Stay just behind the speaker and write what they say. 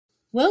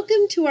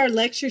Welcome to our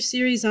lecture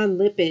series on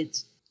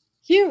lipids.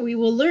 Here we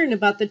will learn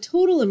about the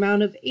total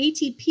amount of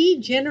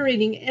ATP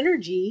generating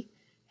energy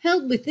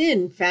held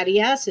within fatty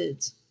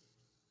acids.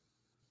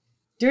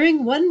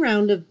 During one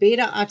round of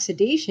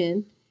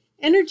beta-oxidation,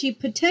 energy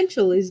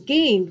potential is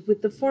gained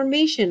with the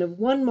formation of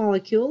one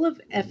molecule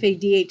of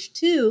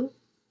FADH2,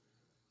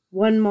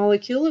 one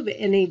molecule of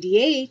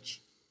NADH,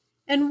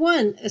 and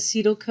one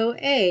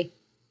acetyl-CoA.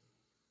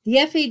 The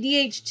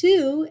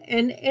FADH2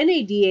 and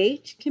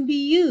NADH can be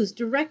used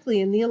directly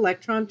in the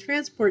electron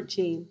transport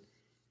chain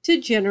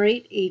to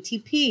generate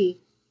ATP.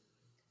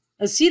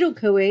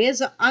 Acetyl-CoA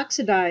is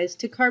oxidized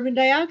to carbon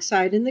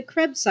dioxide in the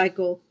Krebs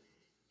cycle,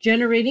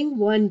 generating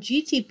 1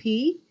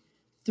 GTP,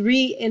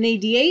 3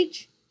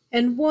 NADH,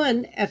 and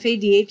 1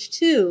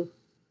 FADH2.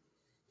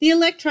 The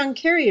electron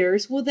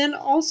carriers will then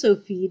also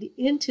feed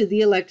into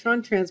the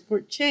electron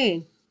transport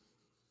chain.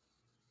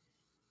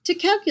 To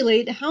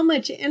calculate how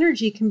much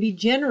energy can be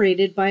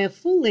generated by a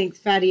full-length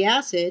fatty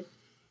acid,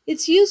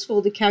 it's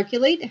useful to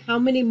calculate how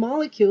many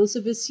molecules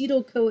of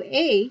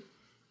acetyl-CoA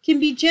can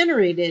be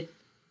generated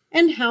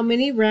and how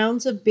many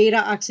rounds of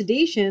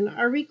beta-oxidation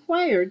are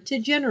required to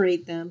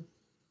generate them.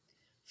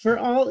 For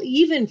all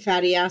even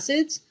fatty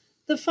acids,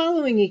 the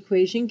following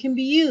equation can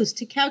be used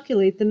to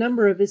calculate the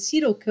number of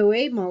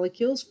acetyl-CoA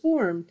molecules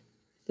formed: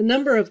 the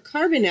number of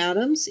carbon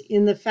atoms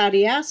in the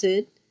fatty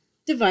acid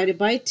divided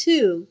by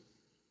 2.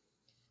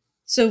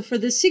 So for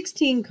the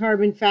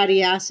 16-carbon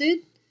fatty acid,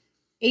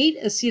 8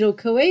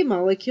 acetyl-CoA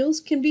molecules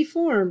can be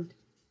formed.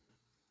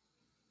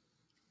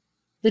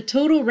 The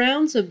total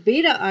rounds of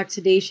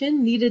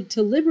beta-oxidation needed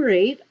to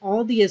liberate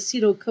all the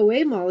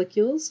acetyl-CoA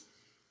molecules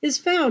is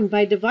found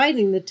by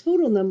dividing the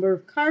total number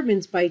of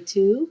carbons by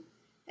 2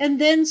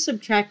 and then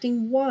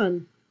subtracting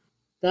 1.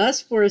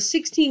 Thus, for a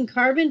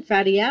 16-carbon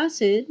fatty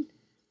acid,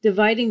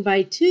 dividing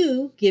by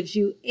 2 gives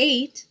you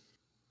 8,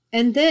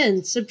 and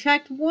then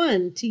subtract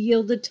 1 to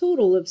yield a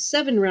total of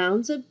 7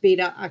 rounds of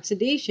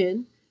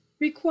beta-oxidation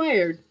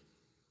required.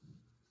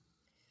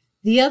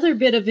 The other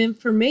bit of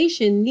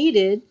information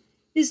needed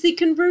is the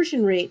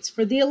conversion rates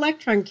for the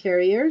electron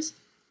carriers,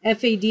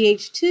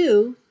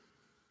 FADH2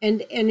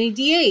 and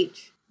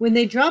NADH. When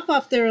they drop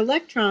off their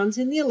electrons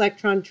in the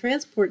electron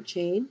transport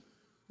chain,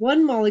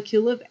 one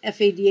molecule of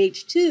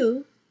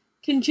FADH2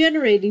 can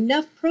generate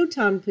enough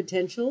proton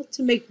potential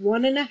to make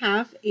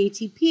 1.5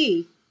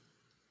 ATP,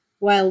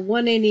 while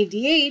 1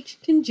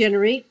 NADH can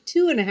generate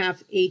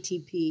 2.5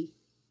 ATP.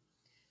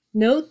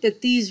 Note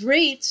that these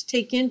rates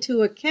take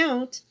into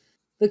account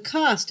the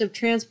cost of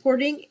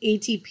transporting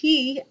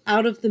ATP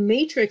out of the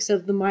matrix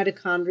of the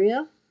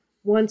mitochondria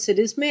once it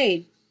is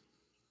made.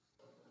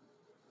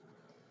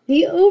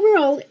 The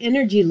overall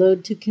energy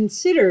load to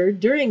consider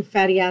during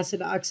fatty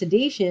acid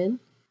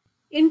oxidation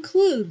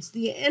includes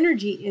the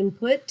energy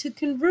input to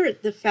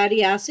convert the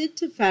fatty acid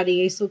to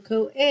fatty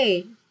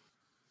acyl-CoA.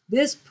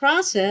 This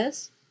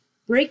process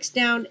breaks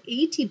down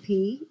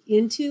ATP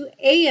into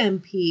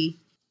AMP,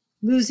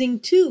 losing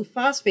 2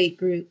 phosphate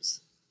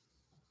groups.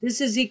 This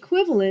is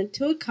equivalent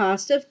to a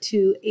cost of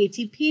 2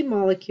 ATP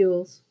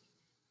molecules.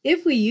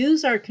 If we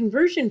use our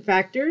conversion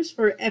factors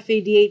for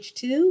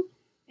FADH2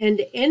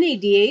 and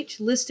NADH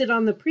listed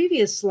on the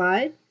previous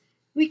slide,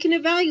 we can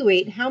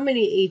evaluate how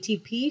many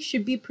ATP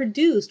should be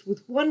produced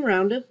with one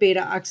round of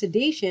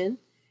beta-oxidation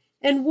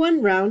and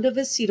one round of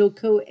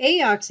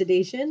acetyl-CoA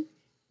oxidation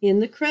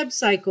in the Krebs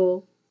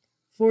cycle.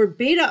 For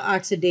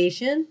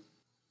beta-oxidation,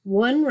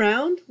 one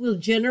round will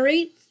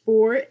generate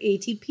 4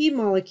 ATP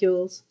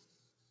molecules.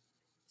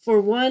 For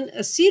one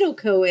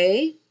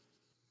acetyl-CoA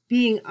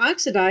being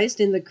oxidized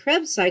in the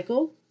Krebs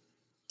cycle,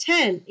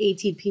 10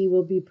 ATP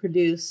will be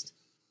produced.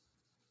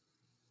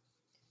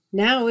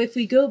 Now, if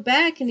we go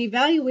back and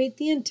evaluate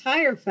the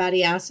entire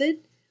fatty acid,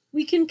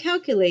 we can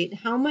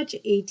calculate how much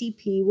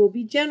ATP will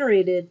be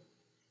generated.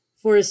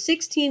 For a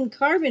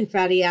 16-carbon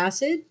fatty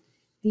acid,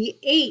 the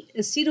 8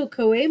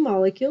 acetyl-CoA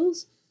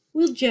molecules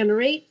will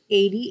generate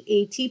 80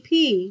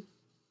 ATP,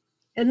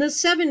 and the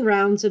 7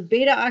 rounds of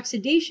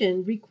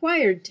beta-oxidation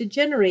required to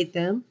generate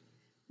them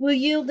will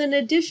yield an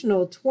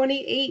additional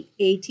 28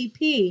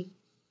 ATP.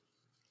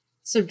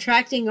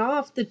 Subtracting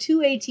off the 2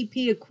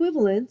 ATP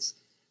equivalents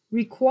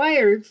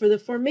required for the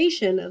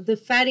formation of the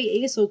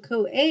fatty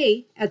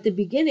acyl-CoA at the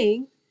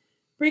beginning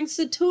brings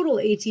the total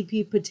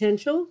ATP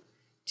potential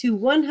to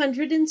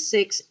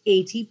 106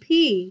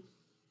 ATP,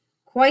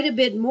 quite a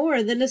bit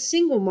more than a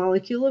single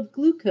molecule of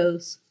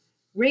glucose,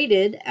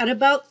 rated at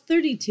about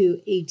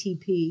 32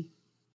 ATP.